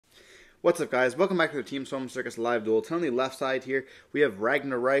What's up, guys? Welcome back to the Team Solemn Circus live duel. On the left side here, we have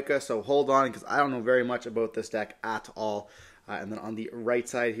Ragnaraika, so hold on because I don't know very much about this deck at all. And then on the right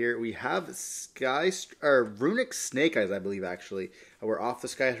side here, we have Runick Snake Eyes, I believe, actually. We're off the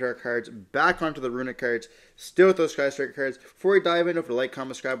Sky Striker cards, back onto the Runick cards, still with those Sky Striker cards. Before we dive in, over to like,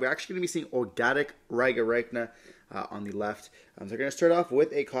 comment, subscribe, we're actually going to be seeing Ragnaraika on the left. So we're going to start off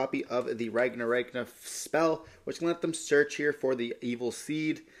with a copy of the Ragnaraika spell, which can let them search here for the Evil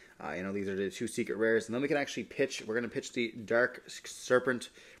Seed. These are the two secret rares. And then we can actually pitch. We're going to pitch the Dark Serpent,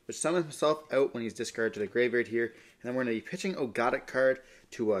 which summons himself out when he's discarded to the graveyard here. And then we're going to be pitching Yugiohtcg card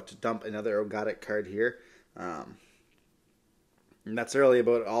to dump another Yugiohtcg card here. And that's really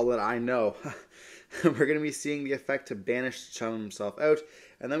about all that I know. We're going to be seeing the effect to banish, summon himself out.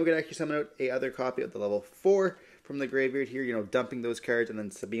 And then we're going to actually summon out a other copy of the level 4 from the graveyard here. Dumping those cards and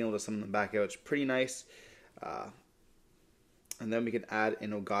then being able to summon them back out. It's pretty nice. And then we can add an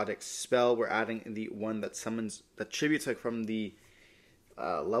Yugiohtcg spell. We're adding the one that summons the tributes from the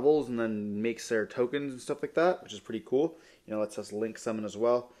levels and then makes their tokens and stuff like that, which is pretty cool. Lets us link summon as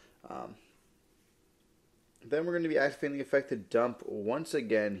well. Then we're going to be activating the effect to dump once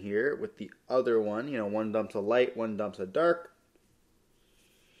again here with the other one. One dumps a light, one dumps a dark.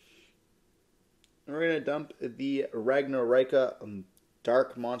 And we're going to dump the Ragnaraika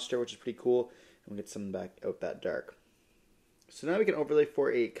dark monster, which is pretty cool. And we get summon back out that dark. So now we can overlay for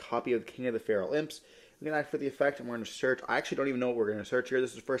a copy of the King of the Feral Imps. We're going to act for the effect, and we're going to search. I actually don't even know what we're going to search here. This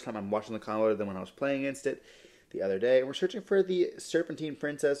is the first time I'm watching the combo other than when I was playing against it the other day. And we're searching for the Serpentine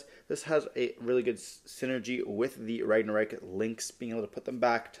Princess. This has a really good synergy with the Ragnarika links, being able to put them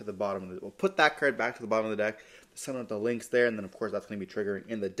back to the bottom of the deck. We'll put that card back to the bottom of the deck, summon up the links there, and then of course that's going to be triggering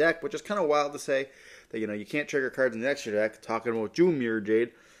in the deck, which is kind of wild to say that you can't trigger cards in the extra deck. Talking about you, Mirror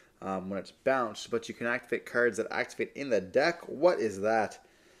Jade. When it's bounced, but you can activate cards that activate in the deck. What is that?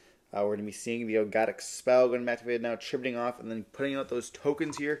 We're going to be seeing the Yugiohtcg spell going to be activated now, tributing off, and then putting out those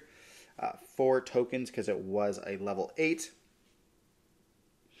tokens here. 4 tokens because it was a level 8.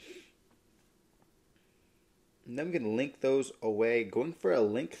 And then we can link those away, going for a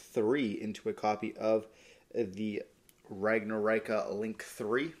link 3 into a copy of the Ragnaraika link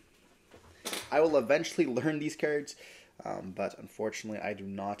 3. I will eventually learn these cards. But unfortunately, I do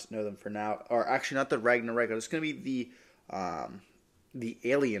not know them for now. Or actually, not the Ragnarika. It's going to be the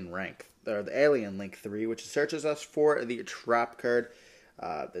Alien rank, or the Alien Link 3, which searches us for the trap card.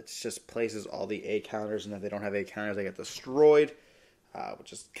 That just places all the A counters, and if they don't have A counters, they get destroyed,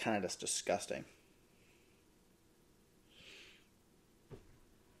 which is kind of just disgusting.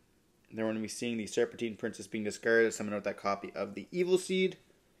 Then we're going to be seeing the Serpentine Princess being discarded, summon out that copy of the Evil Seed.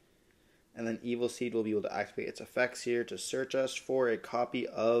 And then Evil Seed will be able to activate its effects here to search us for a copy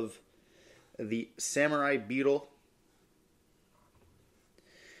of the Samurai Beetle.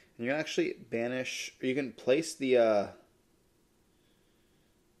 And you can actually banish, or you can place the, we're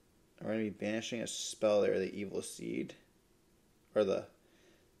going to be banishing a spell there, the Evil Seed, or the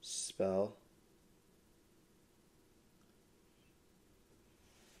spell.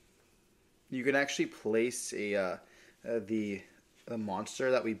 You can actually place a, the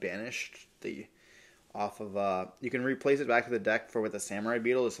monster that we banished off of you can replace it back to the deck with a Samurai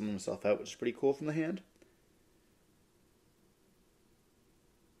Beetle to summon himself out, which is pretty cool from the hand.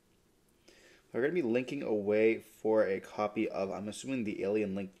 We're going to be linking away for a copy of, I'm assuming, the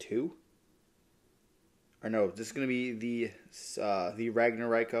Alien Link 2. Or no, this is going to be the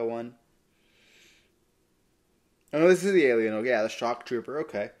Ragnarika one. Oh no, this is the Alien. Oh yeah, the Shock Trooper.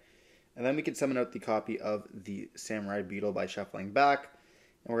 Okay. And then we can summon out the copy of the Samurai Beetle by shuffling back.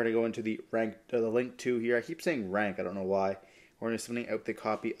 And we're going to go into the Link 2 here. I keep saying rank, I don't know why. We're going to be summoning out the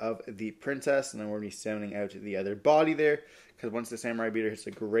copy of the Princess, and then we're going to be summoning out the other body there. Because once the Samurai Beetle hits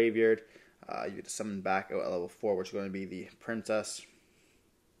the graveyard, you get to summon back out at level 4, which is going to be the Princess.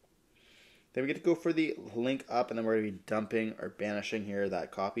 Then we get to go for the Link up, and then we're going to be dumping or banishing here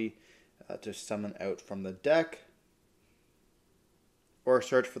that copy to summon out from the deck. Or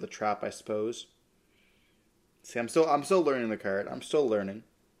search for the trap, I suppose. See, I'm still learning the card. I'm still learning.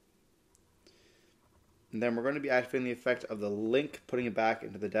 And then we're going to be activating the effect of the Link, putting it back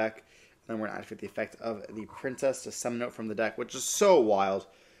into the deck. And then we're going to activate the effect of the Princess to summon out from the deck, which is so wild.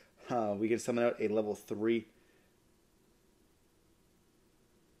 We can summon out a level 3.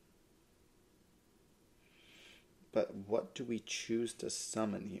 But what do we choose to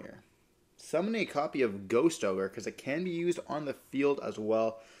summon here? Summon a copy of Ghost Ogre, because it can be used on the field as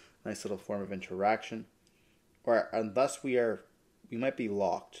well. Nice little form of interaction. Or unless we might be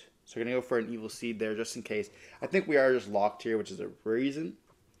locked. So we're going to go for an Evil Seed there just in case. I think we are just locked here, which is a reason.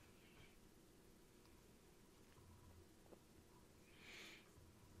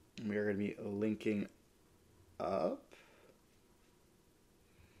 We are going to be linking up.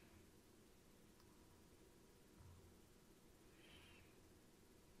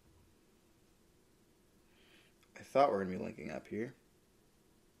 I thought we were going to be linking up here.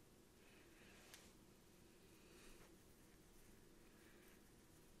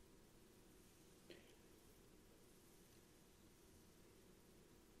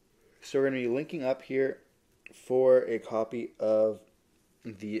 So we're going to be linking up here for a copy of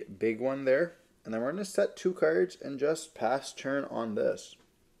the big one there. And then we're going to set 2 cards and just pass turn on this.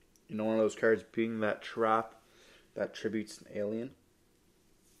 You know, one of those cards being that trap that tributes an alien.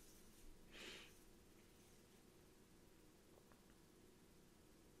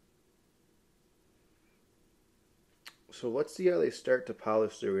 So let's see how they start to pile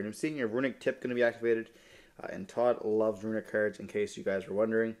this through. And I'm seeing your Runick tip going to be activated. And Todd loves Runick cards, in case you guys were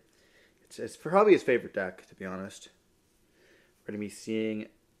wondering. It's probably his favorite deck, to be honest. We're going to be seeing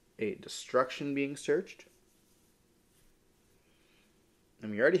a Destruction being searched.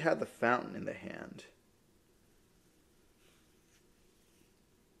 And we already had the Fountain in the hand.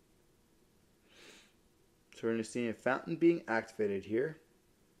 So we're going to see a Fountain being activated here.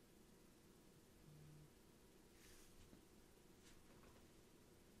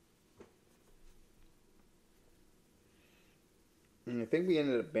 And I think we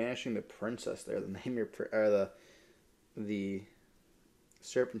ended up banishing the Princess there, the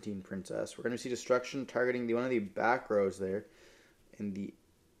Serpentine Princess. We're going to see Destruction targeting one of the back rows there in the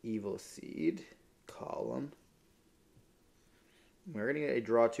Evil Seed column. We're going to get a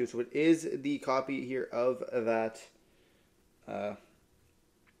draw too, so it is the copy here of that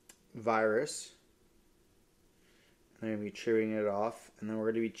virus. And I'm going to be triggering it off, and then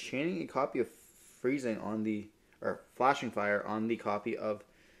we're going to be chaining a copy of Freezing on the, or Flashing Fire on the copy of,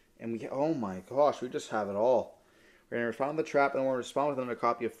 and we get, oh my gosh, we just have it all. We're going to respond to the trap, and we're going to respond with another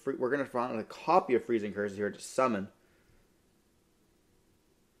copy of, we're going to respond with a copy of Freezing Curses here to summon.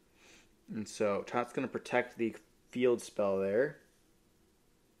 And so, that's going to protect the field spell there.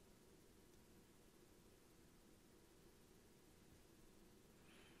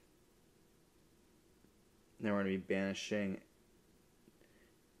 Then we're going to be banishing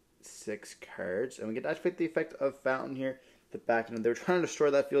 6 cards. And we get to activate the effect of Fountain here. The back end. They were trying to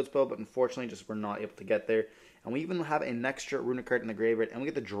destroy that field spell, but unfortunately just were not able to get there. And we even have an extra Runick card in the graveyard. And we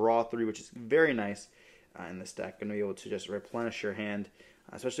get the draw 3, which is very nice in this deck. Going to be able to just replenish your hand.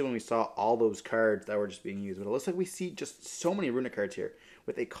 Especially when we saw all those cards that were just being used. But it looks like we see just so many Runick cards here.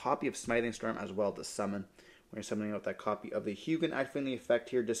 With a copy of Smithing Storm as well to summon. We're summoning out that copy of the Hugin, activating the effect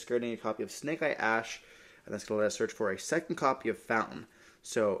here. Discarding a copy of Snake Eye Ash. And that's going to let us search for a second copy of Fountain.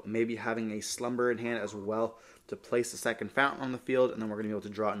 So maybe having a Slumber in hand as well to place the second Fountain on the field. And then we're going to be able to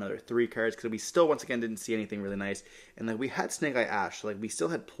draw another 3 cards. Because we still, once again, didn't see anything really nice. And then we had Snake Eye Ash. So like we still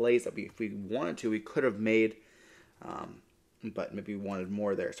had plays that if we wanted to, we could have made. But maybe we wanted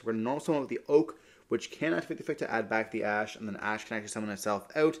more there. So we're going to normal summon with the Oak, which can activate the effect to add back the Ash. And then Ash can actually summon itself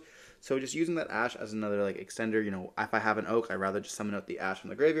out. So just using that Ash as another like extender, you know, if I have an Oak, I'd rather just summon out the Ash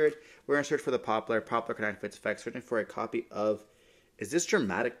from the graveyard. We're going to search for the Poplar. Poplar can activate its effect, searching for a copy of, is this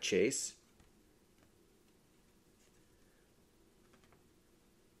Dramatic Chase?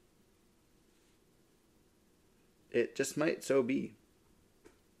 It just might so be.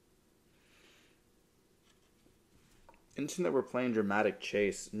 Interesting that we're playing Dramatic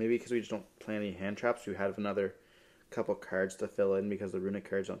Chase. Maybe because we just don't play any hand traps, we have another couple cards to fill in because the Runick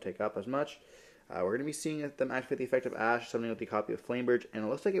cards don't take up as much. We're going to be seeing them activate the effect of Ash, summoning with the copy of Flamebridge, and it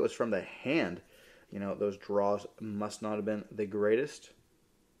looks like it was from the hand. You know, those draws must not have been the greatest.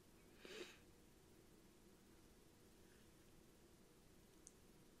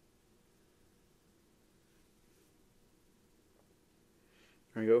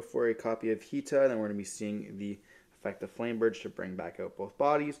 We're going to go for a copy of Hita, and then we're going to be seeing the effect of Flamebridge to bring back out both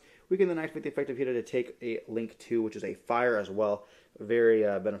bodies. We can then activate the effect of Hita to take a Link 2, which is a fire as well. Very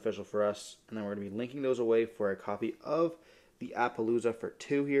beneficial for us. And then we're going to be linking those away for a copy of the Appaloosa for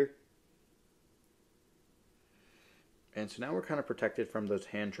 2 here. And so now we're kind of protected from those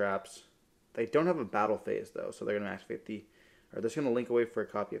hand traps. They don't have a battle phase though, so they're going to activate the, or they're just going to link away for a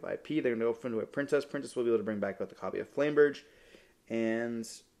copy of IP. They're going to open to a Princess. Princess will be able to bring back out the copy of Flamebridge. And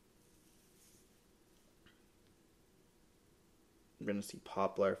we're going to see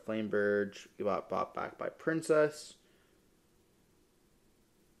Poplar, Flamebridge, we got bought back by Princess.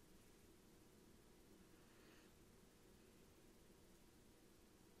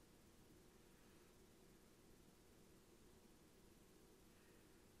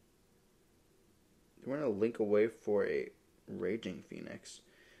 We're going to link away for a Raging Phoenix.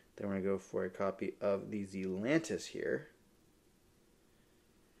 Then we're going to go for a copy of the Zealantis here.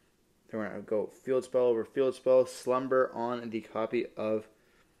 Then we're going to go field spell over field spell, slumber on the copy of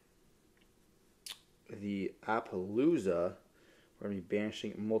the Appaloosa. We're going to be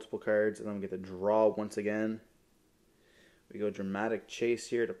banishing multiple cards, and then we get the draw once again. We go dramatic chase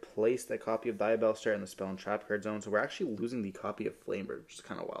here to place that copy of Diabellstar in the spell and trap card zone. So we're actually losing the copy of Flamebird, which is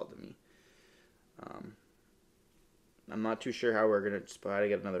kind of wild to me. I'm not too sure how we're going to try to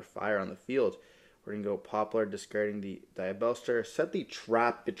get another fire on the field. We're going to go Poplar, discarding the Diabellstar. Set the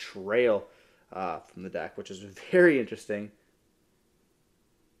Trap Betrayal from the deck, which is very interesting.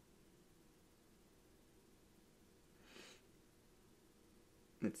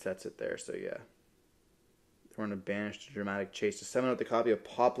 It sets it there, so yeah. We're going to banish the dramatic chase to summon out the copy of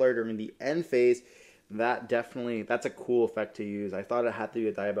Poplar during the end phase. That's a cool effect to use. I thought it had to be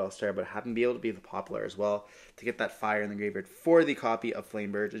a Diabellstar, but it happened to be able to be the Poplar as well to get that fire in the graveyard for the copy of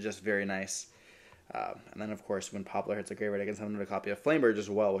Flamebird. It's just very nice. And then, of course, when Poplar hits the graveyard, I can summon a copy of Flamebird as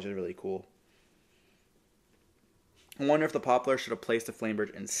well, which is really cool. I wonder if the Poplar should have placed the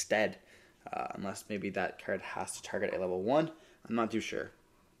Flamebird instead, unless maybe that card has to target a level 1. I'm not too sure.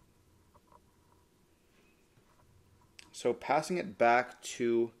 So passing it back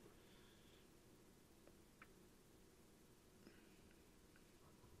to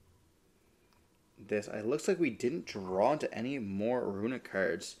this, it looks like we didn't draw into any more Runick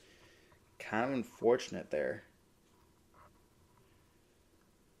cards. Kind of unfortunate there.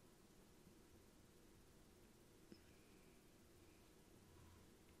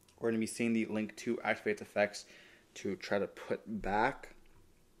 We're going to be seeing the link to activate effects to try to put back.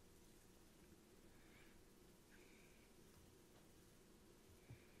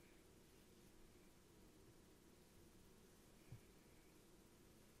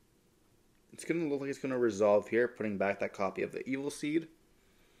 It's going to look like it's going to resolve here, putting back that copy of the Evil Seed.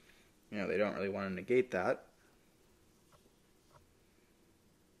 You know, they don't really want to negate that.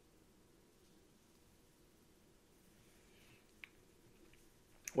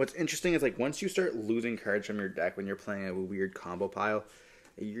 What's interesting is, like, once you start losing cards from your deck when you're playing a weird combo pile,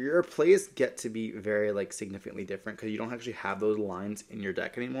 your plays get to be very, like, significantly different because you don't actually have those lines in your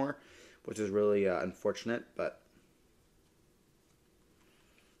deck anymore, which is really unfortunate, but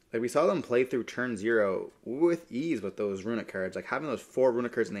like, we saw them play through turn 0 with ease with those Runick cards. Like, having those 4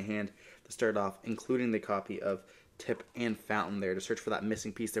 Runick cards in the hand to start off, including the copy of Tip and Fountain there to search for that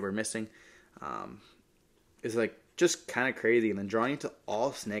missing piece that we're missing, is, like, just kind of crazy. And then drawing into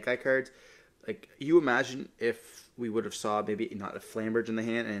all Snake Eye cards, like, you imagine if we would have saw maybe not a Flamebird in the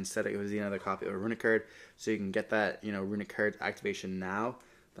hand, and instead it was another copy of a Runick card, so you can get that, you know, Runick card activation now.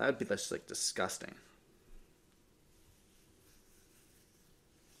 That would be just, like, disgusting.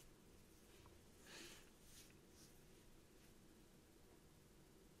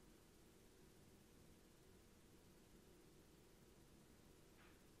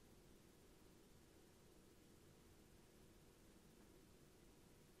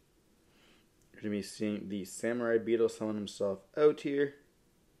 We're going to be seeing the Samurai Beetle summon himself out here.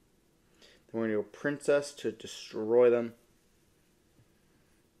 Then we're going to go Princess to destroy them.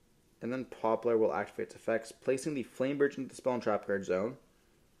 And then Poplar will activate its effects, placing the Flamebird into the spell and trap card zone.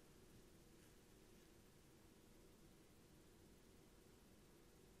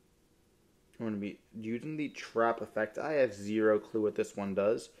 I'm going to be using the trap effect. I have zero clue what this one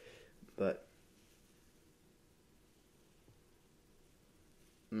does, but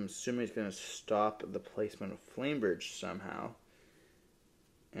I'm assuming it's going to stop the placement of Flamebird somehow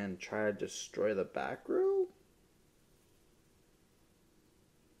and try to destroy the back row?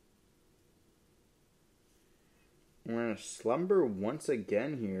 We're going to slumber once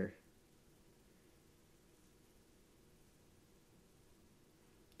again here.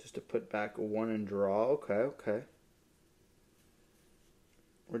 Just to put back 1 and draw. Okay.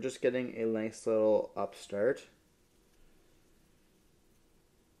 We're just getting a nice little upstart.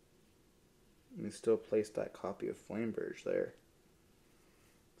 We still place that copy of Flamebird there.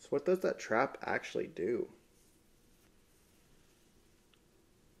 So what does that trap actually do?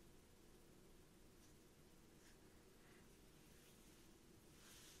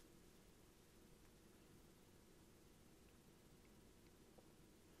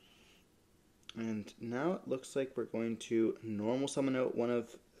 And now it looks like we're going to normal summon out one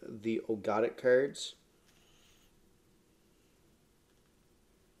of the Ogotic cards.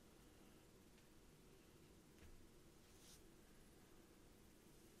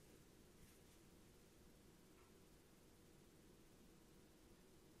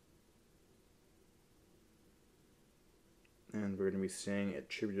 And we're going to be seeing it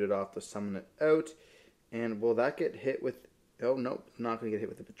tributed off to summon it out. And will that get hit with... Oh, no, it's not going to get hit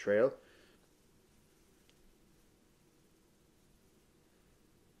with the Betrayal.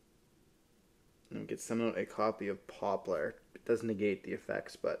 we could summon out a copy of Poplar. It does negate the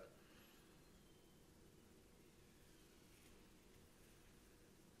effects, but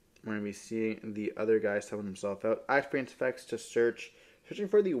we're going to be seeing the other guy summon himself out. Activate effects to search. Searching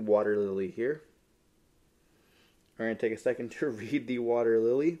for the Water Lily here. We're going to take a second to read the Water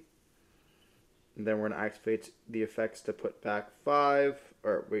Lily. And then we're going to activate the effects to put back 5.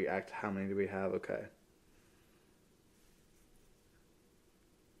 Or how many do we have? Okay.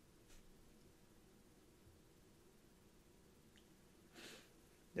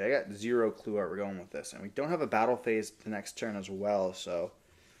 Yeah, I got 0 clue where we're going with this. And we don't have a battle phase the next turn as well, so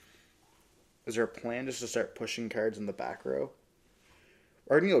is there a plan just to start pushing cards in the back row?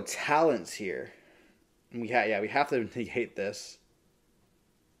 We're going to go talents here. And we have to negate this.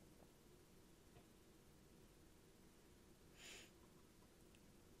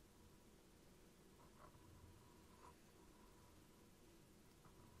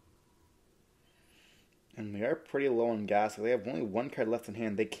 And we are pretty low on gas. They have only 1 card left in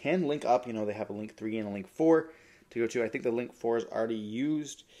hand. They can link up. You know, they have a link 3 and a link 4 to go to. I think the link 4 is already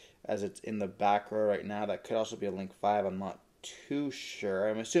used as it's in the back row right now. That could also be a link 5. I'm not too sure.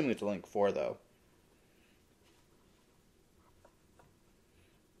 I'm assuming it's a link 4, though.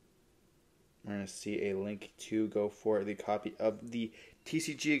 We're going to see a link 2 go for the copy of the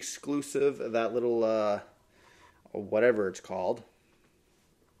TCG exclusive, that little, whatever it's called,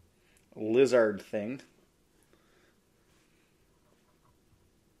 lizard thing.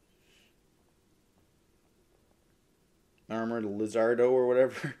 Armored Lizardo or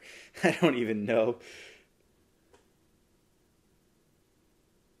whatever. I don't even know.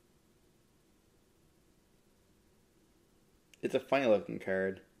 It's a funny looking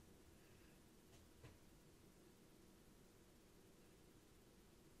card.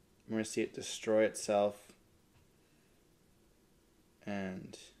 We're going to see it destroy itself.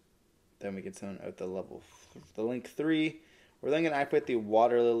 And then we can summon out the link 3. We're then going to activate the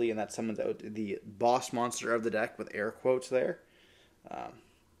Water Lily, and that summons out the boss monster of the deck with air quotes there. And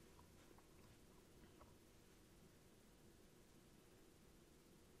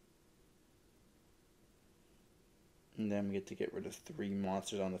then we get rid of 3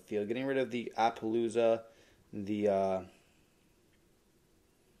 monsters on the field. Getting rid of the Appaloosa, the other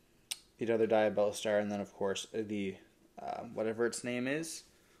Diabell Star, and then, of course, the whatever its name is.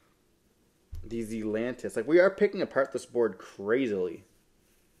 The Zelantis. Like, we are picking apart this board crazily.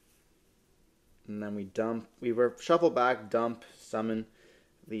 And then we shuffle back, dump, summon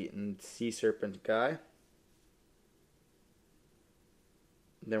the Sea Serpent guy.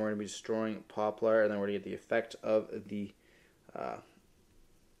 Then we're going to be destroying Poplar, and then we're going to get the effect of the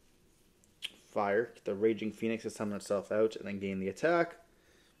fire. The Raging Phoenix to summon itself out, and then gain the attack.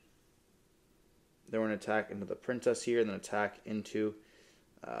 Then we're going to attack into the Princess here, and then attack into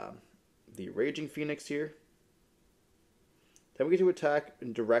the Raging Phoenix here. Then we get to attack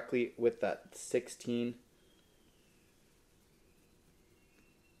directly with that 16.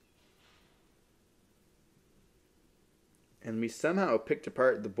 And we somehow picked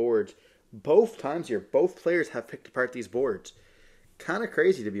apart the boards both times here. Both players have picked apart these boards. Kind of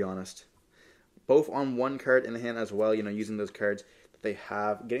crazy, to be honest. Both on 1 card in the hand as well, you know, using those cards that they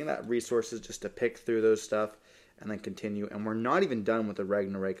have. Getting that resources just to pick through those stuff and then continue. And we're not even done with the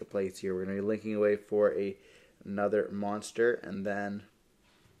Ragnaraika plays here. We're going to be linking away for another monster. And then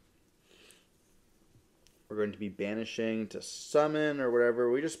we're going to be banishing to summon or whatever.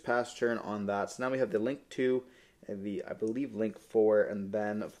 We just passed turn on that. So now we have the link 2 and the, I believe, link 4. And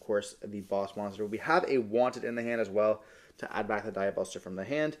then, of course, the boss monster. We have a wanted in the hand as well to add back the Diabell Star from the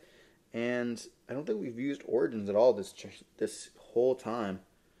hand. And I don't think we've used Origins at all this whole time.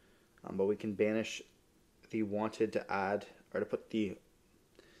 But we can banish the wanted to add, or to put the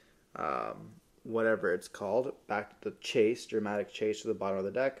whatever it's called back to the chase, dramatic chase, to the bottom of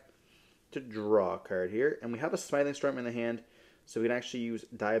the deck to draw a card here. And we have a Smiling Storm in the hand, so we can actually use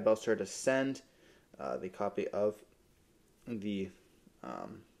Diabell Star to send the copy of the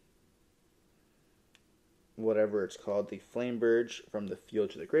whatever it's called, the Flamberge, from the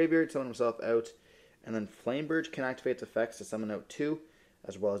field to the graveyard, summon himself out, and then Flamberge can activate its effects to summon out 2,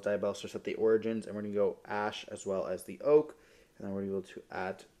 as well as Diabell Star set the Origins, and we're going to go Ash as well as the Oak, and then we're able to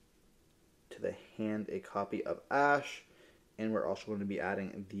add to the hand a copy of Ash, and we're also going to be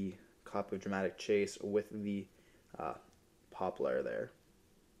adding the copy of Dramatic Chase with the Poplar there.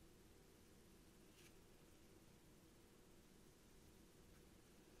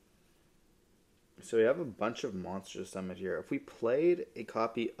 So we have a bunch of monsters summoned here. If we played a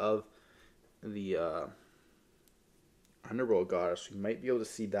copy of the Underworld Goddess, we might be able to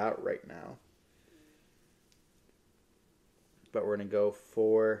see that right now. But we're going to go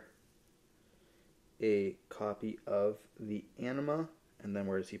for a copy of the Anima, and then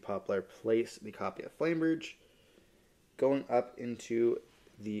we're going to see Poplar place the copy of Flamebridge. Going up into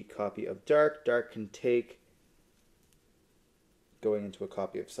the copy of Dark. Dark can take, going into a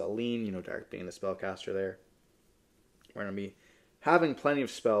copy of Solemn, you know, Dark being the spellcaster there. We're going to be having plenty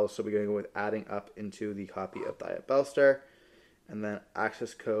of spells, so we're going to go with adding up into the copy of Diabellstar. And then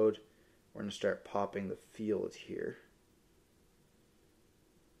access code, we're going to start popping the field here.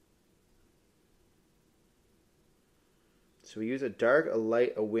 So we use a dark, a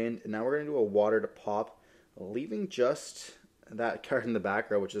light, a wind, and now we're going to do a water to pop, leaving just that card in the back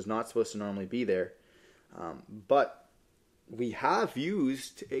row, which is not supposed to normally be there. But we have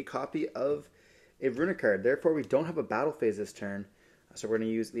used a copy of a Runick card. Therefore, we don't have a battle phase this turn. So we're going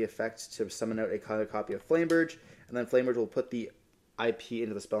to use the effect to summon out a copy of Flamebridge, and then Flamebridge will put the IP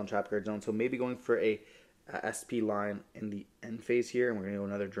into the spell and trap card zone. So maybe going for a SP line in the end phase here, and we're going to do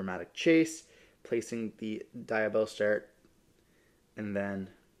another dramatic chase, placing the Diabellstar, and then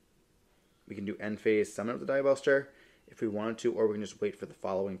we can do end phase, summon out the Diabellstar if we wanted to, or we can just wait for the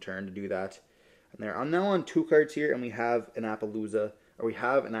following turn to do that. And there, I'm now on 2 cards here, and we have an Appaloosa, or we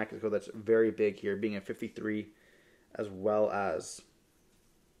have an active code that's very big here, being a 53, as well as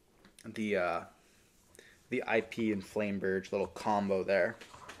the IP and Flamebridge little combo there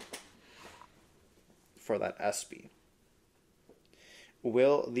for that SP.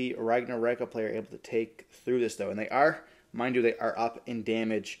 Will the Ragnaraika player able to take through this though? And they are, mind you, they are up in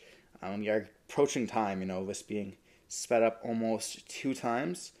damage. We are approaching time, you know, this being sped up almost 2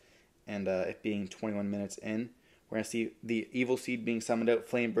 times, and it being 21 minutes in. We're going to see the Evil Seed being summoned out,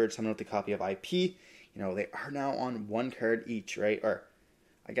 Flamebird summoned out the copy of IP. You know, they are now on 1 card each, right? Or,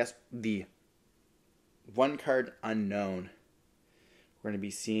 I guess, the 1 card unknown. We're going to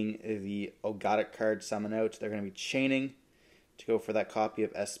be seeing the Ogatic card summon out. They're going to be chaining to go for that copy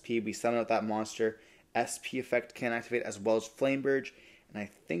of SP. We summon out that monster. SP effect can activate as well as Flamebird. And I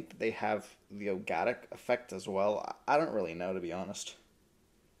think that they have the Ogatic effect as well. I don't really know, to be honest.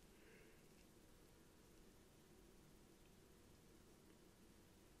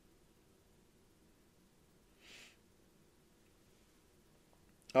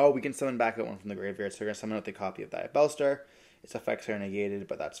 Oh, we can summon back out one from the graveyard. So we're going to summon out the copy of Diabellstar. Its effects are negated,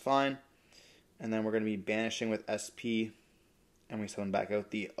 but that's fine. And then we're going to be banishing with SP. And we summon back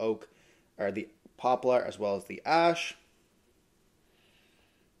out the Oak, or the Poplar, as well as the Ash.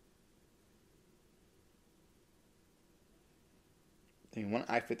 Then you want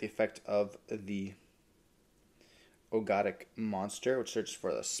to activate the effect of the Ogatic monster, which searches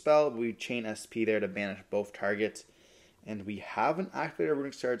for the spell. We chain SP there to banish both targets. And we haven't activated our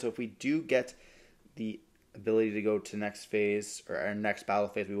Runick card, so if we do get the ability to go to next phase, or our next battle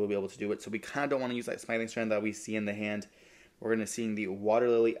phase, we will be able to do it. So we kind of don't want to use that Smiling Strand that we see in the hand. We're going to see the Water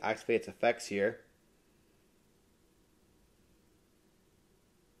Lily activate its effects here.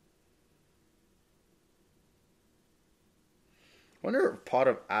 I wonder if Pot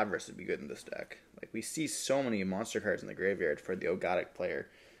of Avarice would be good in this deck. Like, we see so many monster cards in the graveyard for the Ogatic player.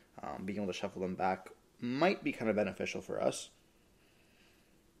 Being able to shuffle them back might be kind of beneficial for us.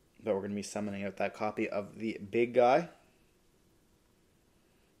 But we're going to be summoning out that copy of the big guy.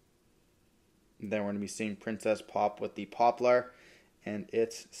 And then we're going to be seeing Princess pop with the Poplar, and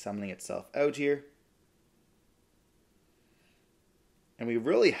it's summoning itself out here. And we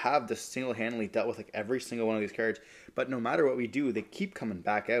really have just single-handedly dealt with like every single one of these cards. But no matter what we do, they keep coming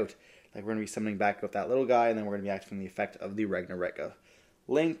back out. Like, we're going to be summoning back out that little guy, and then we're going to be activating the effect of the Ragnaraika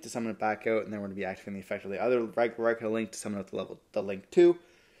Link to summon it back out, and then we're going to be activating the effect of the other Ragnaraika Link to summon out the Link 2.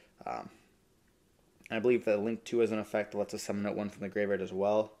 And I believe that Link 2 has an effect that lets us summon out one from the graveyard as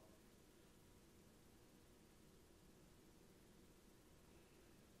well.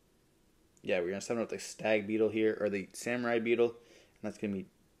 Yeah, we're going to summon out the Stag Beetle here, or the Samurai Beetle, and that's going to be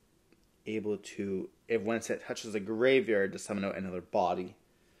able to, if once it touches the graveyard, to summon out another body.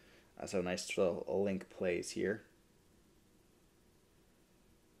 So a nice little Link plays here.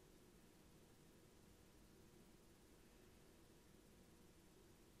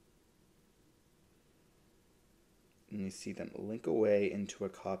 And you see them link away into a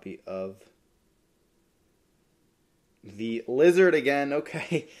copy of the Lizard again.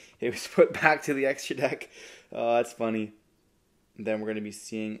 Okay, it was put back to the extra deck. Oh, that's funny. And then we're going to be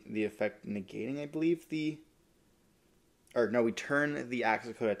seeing the effect negating, I believe, we turn the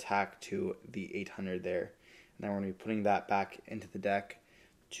access code attack to the 800 there. And then we're going to be putting that back into the deck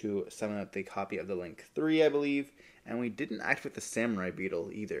to summon out the copy of the Link 3, I believe. And we didn't activate the Samurai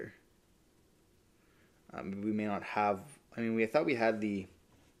Beetle either. We may not have... I mean, we thought we had the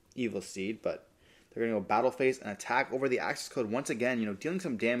Evil Seed, but They're going to go battle phase and attack over the access code once again, dealing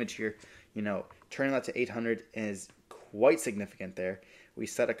some damage here. Turning that to 800 is quite significant there. We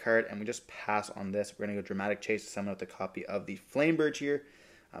set a card and we just pass on this. We're going to go Dramatic Chase to summon out the copy of the Flamebird here.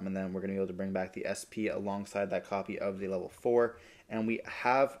 And then we're going to be able to bring back the SP alongside that copy of the level 4. And we're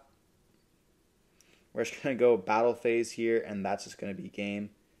just going to go battle phase here, and that's just going to be game.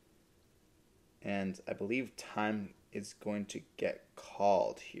 And I believe time is going to get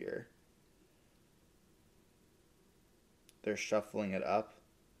called here. They're shuffling it up.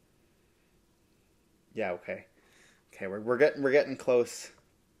 Yeah, okay. Okay, we're getting close.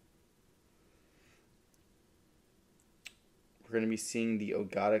 We're going to be seeing the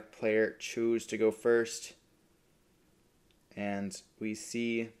Ogotic player choose to go first. And we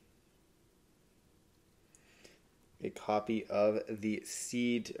see a copy of the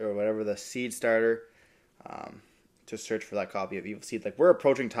seed, or whatever, the seed starter, to search for that copy of Evil Seed. Like, we're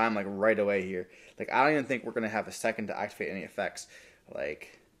approaching time, like, right away here. Like, I don't even think we're going to have a second to activate any effects.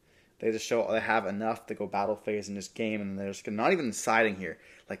 Like, they just show they have enough to go battle phase in this game, and they're just not even siding here.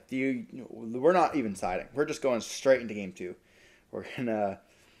 Like, we're not even siding. We're just going straight into game 2. We're going to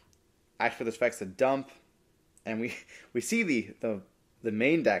activate this effects to dump, and we see the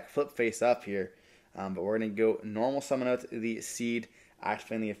main deck flip face up here. But we're going to go normal summon out the seed,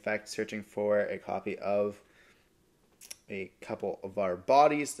 activating the effect, searching for a copy of a couple of our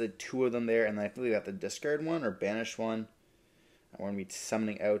bodies, the 2 of them there, and then I believe we have the discard one or banish one. And we're going to be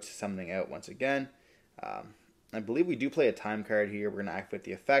summoning out once again. I believe we do play a time card here. We're going to activate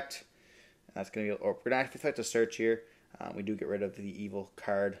the effect. And that's going to be, or we're going to activate the effect to search here. We do get rid of the evil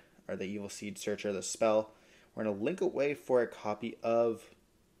card, or the evil seed searcher, the spell. We're going to link away for a copy of...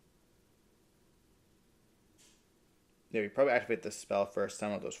 Yeah, we probably activate this spell first,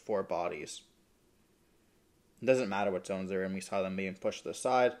 summon out those 4 bodies. It doesn't matter what zones they're in. We saw them being pushed to the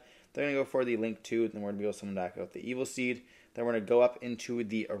side. They're going to go for the Link 2, then we're going to be able to summon back out the Evil Seed. Then we're going to go up into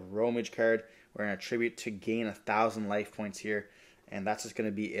the Aromage card. We're going to attribute to gain 1,000 life points here. And that's just going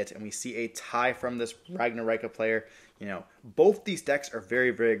to be it. And we see a tie from this Ragnaraika player. Both these decks are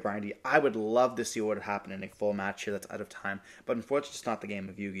very, very grindy. I would love to see what would happen in a full match here that's out of time. But unfortunately, it's not the game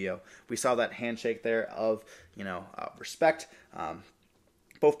of Yu-Gi-Oh! We saw that handshake there of, respect.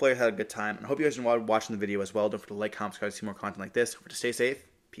 Both players had a good time. And I hope you guys enjoyed watching the video as well. Don't forget to like, comment, subscribe to see more content like this. Hope to stay safe.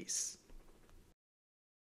 Peace.